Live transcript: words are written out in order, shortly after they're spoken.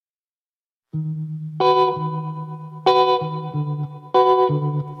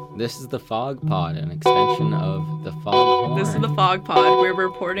This is the Fog Pod, an extension of the Foghorn. This is the Fog Pod. We're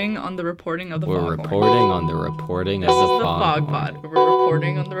reporting on the reporting of the Foghorn. We're reporting on the reporting of the Foghorn. This is the Fog Pod. We're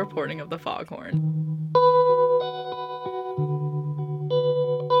reporting on the reporting of the Foghorn.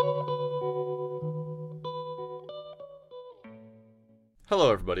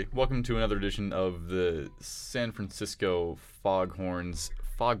 Hello, everybody. Welcome to another edition of the San Francisco Foghorns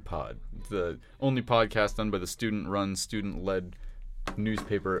Fog Pod, the only podcast done by the student-run, student-led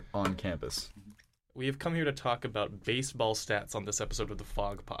newspaper on campus. We have come here to talk about baseball stats on this episode of the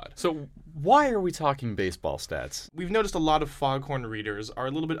Fog Pod. So, why are we talking baseball stats? We've noticed a lot of Foghorn readers are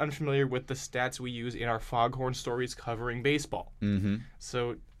a little bit unfamiliar with the stats we use in our Foghorn stories covering baseball. Mm-hmm.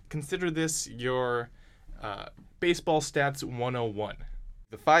 So, consider this your Baseball Stats 101.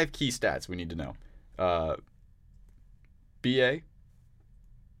 The 5 key stats we need to know. BA,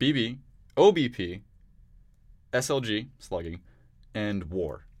 BB, OBP, SLG, slugging, and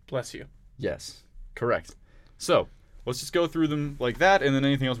WAR. Bless you. Yes, correct. So, let's just go through them like that, and then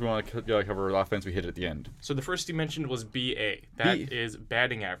anything else we want to cover offense, we hit it at the end. So the first you mentioned was BA. That is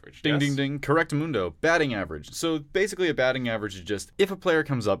batting average. Ding, yes? ding, ding. Correctamundo. Batting average. So basically a batting average is just if a player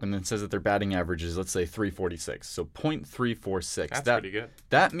comes up and then says that their batting average is, let's say, 346. So .346. That's pretty good.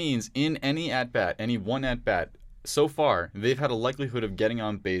 That means in any at-bat, any one at-bat, so far, they've had a likelihood of getting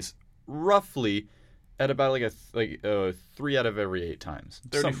on base roughly at about like 3 out of every 8 times.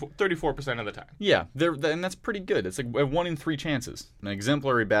 34% of the time. Yeah, and that's pretty good. It's like 1 in 3 chances. An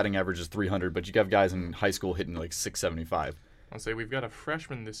exemplary batting average is 300, but you have guys in high school hitting like 675. I'll say we've got a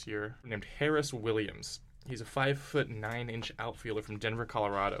freshman this year named Harris Williams. He's a 5'9" outfielder from Denver,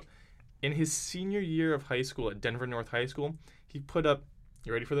 Colorado. In his senior year of high school at Denver North High School, he put up,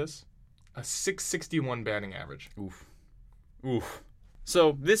 you ready for this? A .661 batting average. Oof.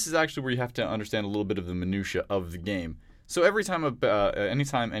 So this is actually where you have to understand a little bit of the minutia of the game. So every time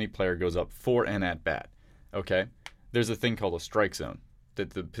anytime any player goes up for an at bat, okay, there's a thing called a strike zone that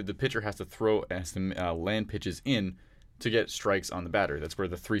the pitcher has to land pitches in to get strikes on the batter. That's where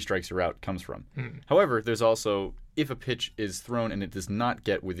the 3 strikes are out comes from. However, there's also if a pitch is thrown and it does not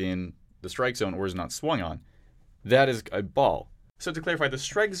get within the strike zone or is not swung on, that is a ball. So to clarify, the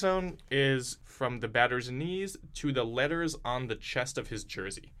strike zone is from the batter's knees to the letters on the chest of his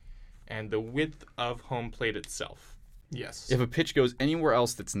jersey and the width of home plate itself. Yes. If a pitch goes anywhere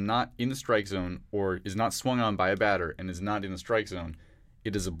else that's not in the strike zone or is not swung on by a batter and is not in the strike zone,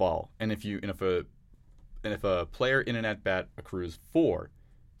 it is a ball. And if a player in an at-bat accrues 4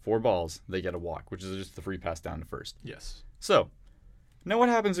 balls, they get a walk, which is just the free pass down to first. Yes. So, now what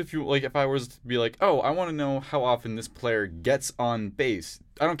happens if I was to be like, oh, I want to know how often this player gets on base.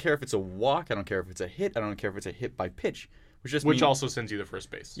 I don't care if it's a walk, I don't care if it's a hit, I don't care if it's a hit by pitch. Which also sends you to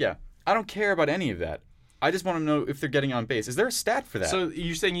first base. Yeah. I don't care about any of that. I just want to know if they're getting on base. Is there a stat for that? So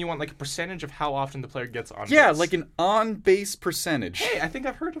you're saying you want like a percentage of how often the player gets on base? Yeah, like an on-base percentage. Hey, I think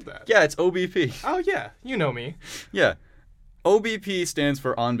I've heard of that. Yeah, it's OBP. Oh, yeah. You know me. Yeah. OBP stands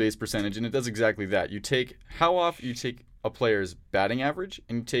for on-base percentage, and it does exactly that. You take a player's batting average,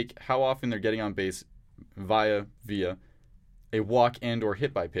 and you take how often they're getting on base via a walk and or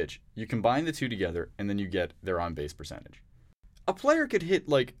hit by pitch. You combine the two together, and then you get their on-base percentage. A player could hit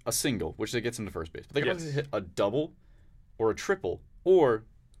like a single, which they gets them to first base, but they can also hit a double or a triple or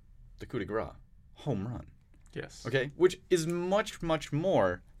the coup de grace, home run. Yes. Okay, which is much, much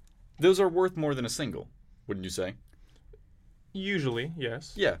more. Those are worth more than a single, wouldn't you say? Usually,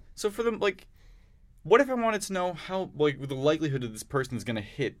 yes. Yeah. So for them, like, what if I wanted to know how, like, the likelihood of this person is going to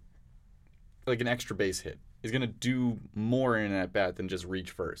hit, like, an extra base hit, is going to do more in an at-bat than just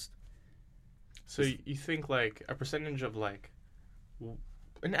reach first? So you think, like, a percentage of, like,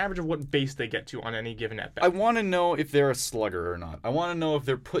 an average of what base they get to on any given at-bat? I want to know if they're a slugger or not. I want to know if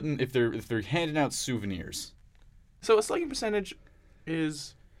they're handing out souvenirs. So a slugging percentage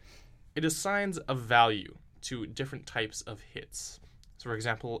it assigns a value to different types of hits. So, for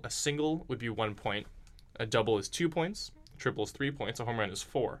example, a single would be 1 point, a double is 2 points, a triple is 3 points, a home run is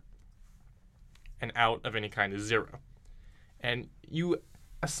 4, an out of any kind is 0. And you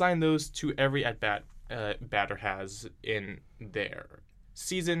assign those to every at-bat batter has in their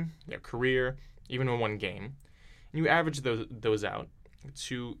season, their career, even in one game. And you average those out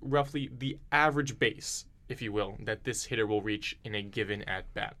to roughly the average base, if you will, that this hitter will reach in a given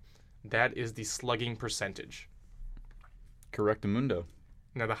at-bat. That is the slugging percentage. Correctamundo.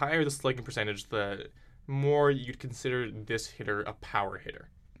 Now, the higher the slugging percentage, the more you'd consider this hitter a power hitter.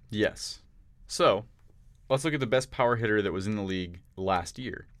 Yes. So, let's look at the best power hitter that was in the league last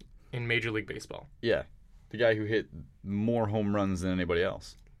year. In Major League Baseball. Yeah. The guy who hit more home runs than anybody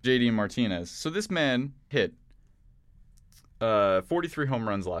else. JD Martinez. So this man hit 43 home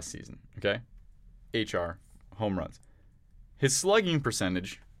runs last season, okay? HR, home runs. His slugging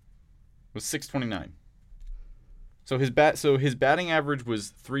percentage was .629. So his batting average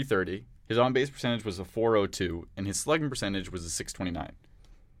was .330, his on-base percentage was a .402, and his slugging percentage was a .629.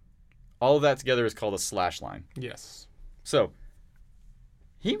 All of that together is called a slash line. Yes. So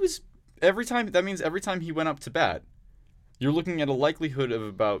he was every time he went up to bat, you're looking at a likelihood of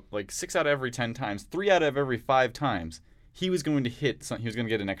about like 6 out of every 10 times, 3 out of every 5 times, he was going to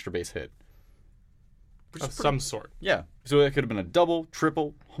get an extra base hit. Of some sort. Yeah. So it could have been a double,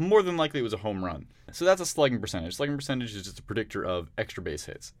 triple, more than likely it was a home run. So that's a slugging percentage. Slugging percentage is just a predictor of extra base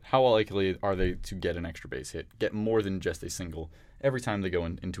hits. How likely are they to get an extra base hit? Get more than just a single every time they go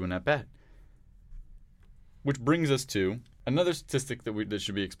into an at-bat. Which brings us to another statistic that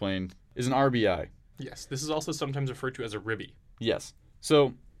should be explained is an RBI. Yes. This is also sometimes referred to as a RBI. Yes.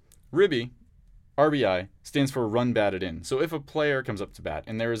 So RBI, stands for run batted in. So if a player comes up to bat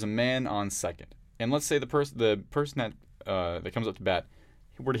and there is a man on second, and let's say the person that comes up to bat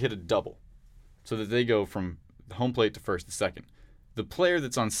were to hit a double, so that they go from the home plate to first to second, the player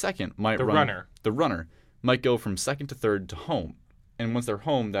that's on second might The runner might go from second to third to home, and once they're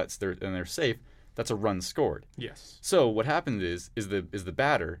home, and they're safe, that's a run scored. Yes. So what happened is the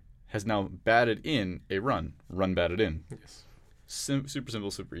batter has now batted in a run batted in. Yes. Super simple,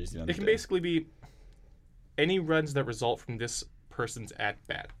 super easy to understand. It can basically be any runs that result from this person's at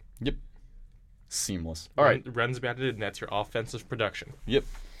bat. Yep. Seamless. All right. Runs batted in, that's your offensive production. Yep.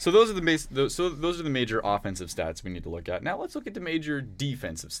 So those are the major offensive stats we need to look at. Now let's look at the major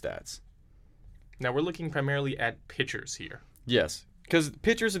defensive stats. Now we're looking primarily at pitchers here. Yes, because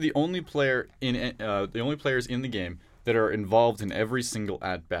pitchers are the only players in the game that are involved in every single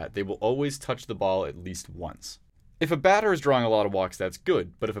at bat. They will always touch the ball at least once. If a batter is drawing a lot of walks, that's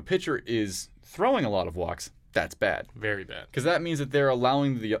good. But if a pitcher is throwing a lot of walks, that's bad. Very bad. Because that means that they're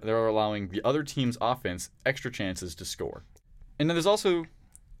allowing the other team's offense extra chances to score. And then there's also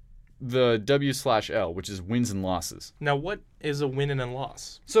the W/L, which is wins and losses. Now, what is a win and a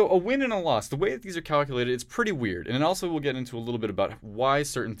loss? So a win and a loss, the way that these are calculated, it's pretty weird. And also we'll get into a little bit about why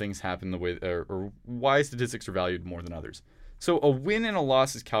certain things happen the way, or why statistics are valued more than others. So a win and a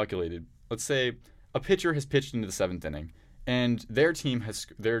loss is calculated. Let's say a pitcher has pitched into the 7th inning, and their team has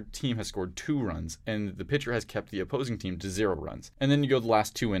scored 2 runs, and the pitcher has kept the opposing team to 0 runs. And then you go the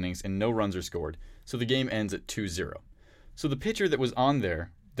last 2 innings, and no runs are scored, so the game ends at 2-0. So the pitcher that was on the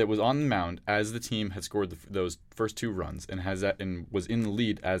mound as the team had scored those first 2 runs and was in the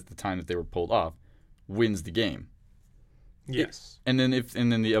lead as the time that they were pulled off, wins the game. Yes. And then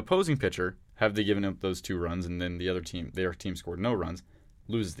the opposing pitcher, have they given up those 2 runs, and then their team scored no runs,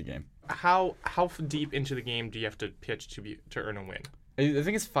 loses the game. How deep into the game do you have to pitch to earn a win? I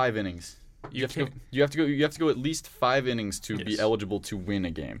think it's 5 innings. You have to go at least 5 innings to be eligible to win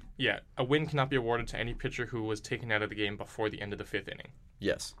a game. Yeah, a win cannot be awarded to any pitcher who was taken out of the game before the end of the 5th inning.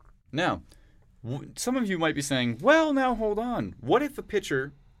 Yes. Now, some of you might be saying, well, now hold on. What if a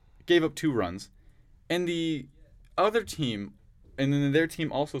pitcher gave up 2 runs and the other team, and then their team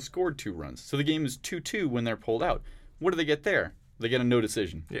also scored 2 runs? So the game is 2-2 when they're pulled out. What do they get there? They get a no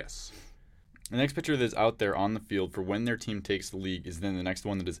decision. Yes. The next pitcher that's out there on the field for when their team takes the lead is then the next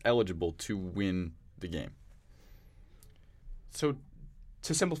one that is eligible to win the game. So,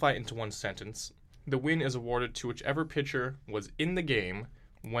 to simplify it into one sentence, the win is awarded to whichever pitcher was in the game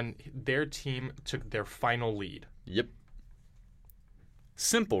when their team took their final lead. Yep.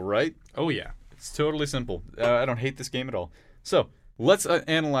 Simple, right? Oh, yeah. It's totally simple. I don't hate this game at all. So, let's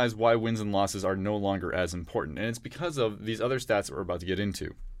analyze why wins and losses are no longer as important. And it's because of these other stats that we're about to get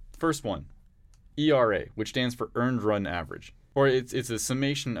into. First one, ERA, which stands for earned run average. Or it's a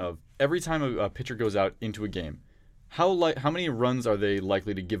summation of every time a pitcher goes out into a game, how many runs are they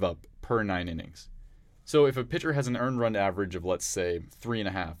likely to give up per 9 innings? So if a pitcher has an earned run average of, let's say,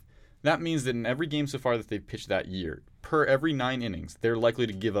 3.5, that means that in every game so far that they've pitched that year, per every 9 innings, they're likely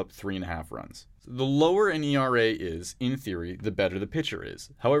to give up 3.5 runs. So the lower an ERA is, in theory, the better the pitcher is.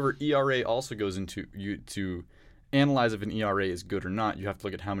 However, ERA also goes into to analyze if an ERA is good or not. You have to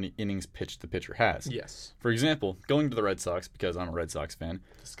look at how many innings pitched the pitcher has. Yes. For example, going to the Red Sox, because I'm a Red Sox fan.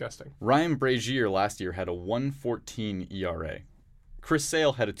 Disgusting. Ryan Brazier last year had a 1.14 ERA. Chris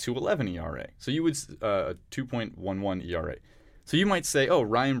Sale had a 2.11 ERA. So you would a 2.11 ERA. So you might say, oh,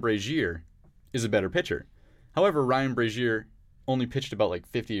 Ryan Brazier is a better pitcher. However, Ryan Brazier only pitched about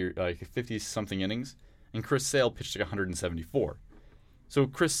 50 something innings, and Chris Sale pitched 174. So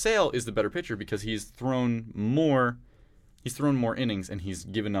Chris Sale is the better pitcher because he's thrown more innings, and he's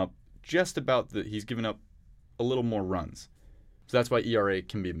given up a little more runs. So that's why ERA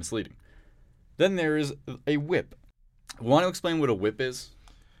can be misleading. Then there is a whip. Want to explain what a whip is?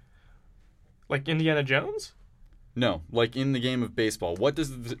 Like Indiana Jones? No, like in the game of baseball. What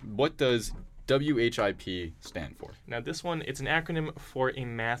does WHIP stand for? Now this one, it's an acronym for a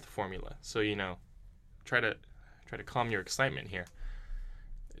math formula. So, try to calm your excitement here.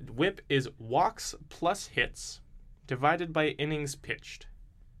 WHIP is walks plus hits divided by innings pitched.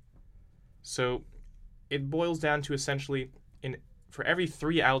 So it boils down to essentially for every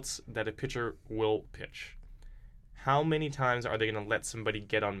 3 outs that a pitcher will pitch, how many times are they going to let somebody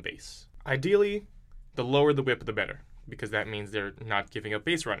get on base? Ideally, the lower the WHIP, the better, because that means they're not giving up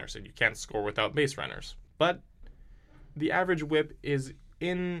base runners, and you can't score without base runners. But the average WHIP is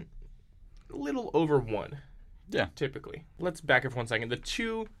in a little over 1. Yeah. Typically. Let's back up for 1 second. The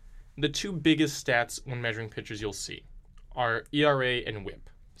two biggest stats when measuring pitchers you'll see are ERA and WHIP.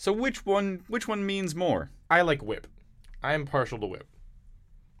 So which one means more? I like WHIP. I am partial to WHIP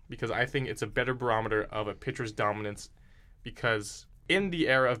because I think it's a better barometer of a pitcher's dominance, because in the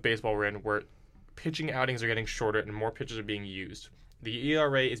era of baseball we're in, where pitching outings are getting shorter and more pitches are being used, the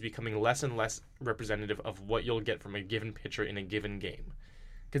ERA is becoming less and less representative of what you'll get from a given pitcher in a given game.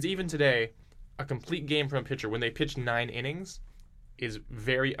 Because even today, a complete game from a pitcher, when they pitch 9 innings, is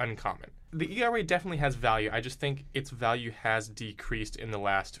very uncommon. The ERA definitely has value. I just think its value has decreased in the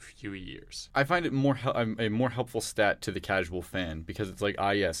last few years. I find it a more helpful stat to the casual fan, because it's like,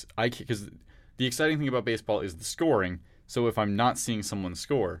 because the exciting thing about baseball is the scoring. So if I'm not seeing someone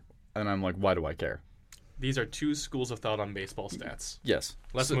score, and I'm like, why do I care? These are 2 schools of thought on baseball stats. Yes.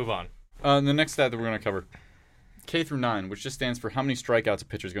 Let's move on. The next stat that we're going to cover, K through 9, which just stands for how many strikeouts a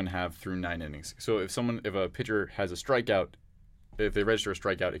pitcher is going to have through 9 innings. So if a pitcher has a strikeout, if they register a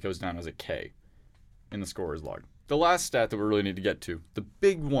strikeout, it goes down as a K in the scorer's log. The last stat that we really need to get to, the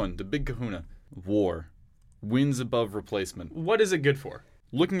big one, the big kahuna, WAR, wins above replacement. What is it good for?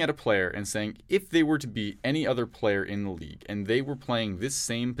 Looking at a player and saying, if they were to be any other player in the league and they were playing this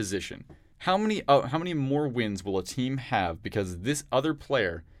same position, how many more wins will a team have because this other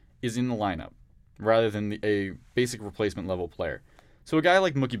player is in the lineup rather than a basic replacement level player? So a guy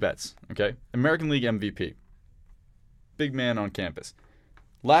like Mookie Betts, okay, American League MVP, big man on campus.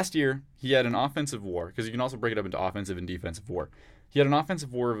 Last year, he had an offensive WAR, because you can also break it up into offensive and defensive WAR. He had an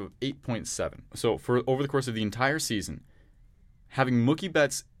offensive WAR of 8.7. So for over the course of the entire season, having Mookie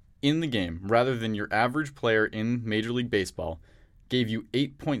Betts in the game rather than your average player in Major League Baseball gave you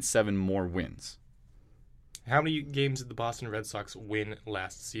 8.7 more wins. How many games did the Boston Red Sox win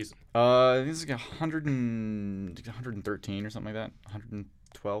last season? I think it's like 113 or something like that.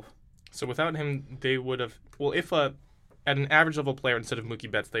 112. So without him, they would have... Well, if at an average level player instead of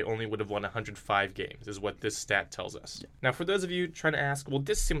Mookie Betts, they only would have won 105 games, is what this stat tells us. Yeah. Now, for those of you trying to ask, well,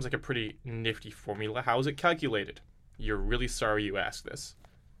 this seems like a pretty nifty formula. How is it calculated? You're really sorry you asked this.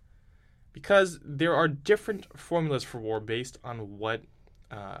 Because there are different formulas for WAR based on what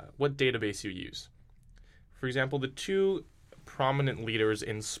database you use. For example, the 2 prominent leaders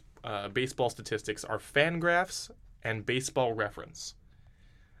in baseball statistics are Fangraphs and Baseball Reference.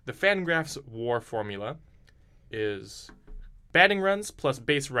 The Fangraphs WAR formula is batting runs plus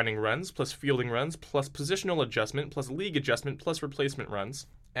base running runs plus fielding runs plus positional adjustment plus league adjustment plus replacement runs,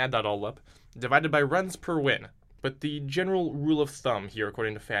 add that all up, divided by runs per win. But the general rule of thumb here,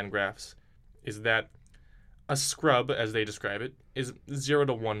 according to Fangraphs, is that a scrub, as they describe it, is 0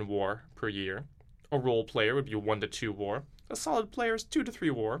 to 1 WAR per year. A role player would be 1 to 2 WAR. A solid player is 2 to 3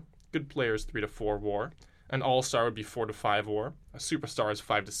 WAR. Good player is 3 to 4 WAR. An all-star would be 4 to 5 WAR. A superstar is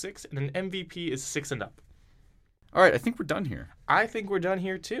 5 to 6. And an MVP is 6 and up. All right, I think we're done here. I think we're done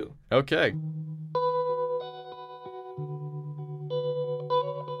here, too. Okay.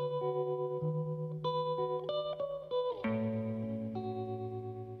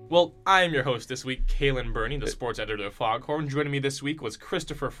 Well, I am your host this week, Kalen Burney, the sports editor of Foghorn. Joining me this week was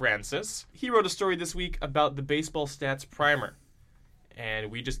Christopher Francis. He wrote a story this week about the Baseball Stats Primer,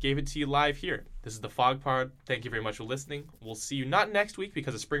 and we just gave it to you live here. This is the Fog Pod. Thank you very much for listening. We'll see you not next week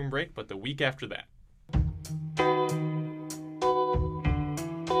because of spring break, but the week after that.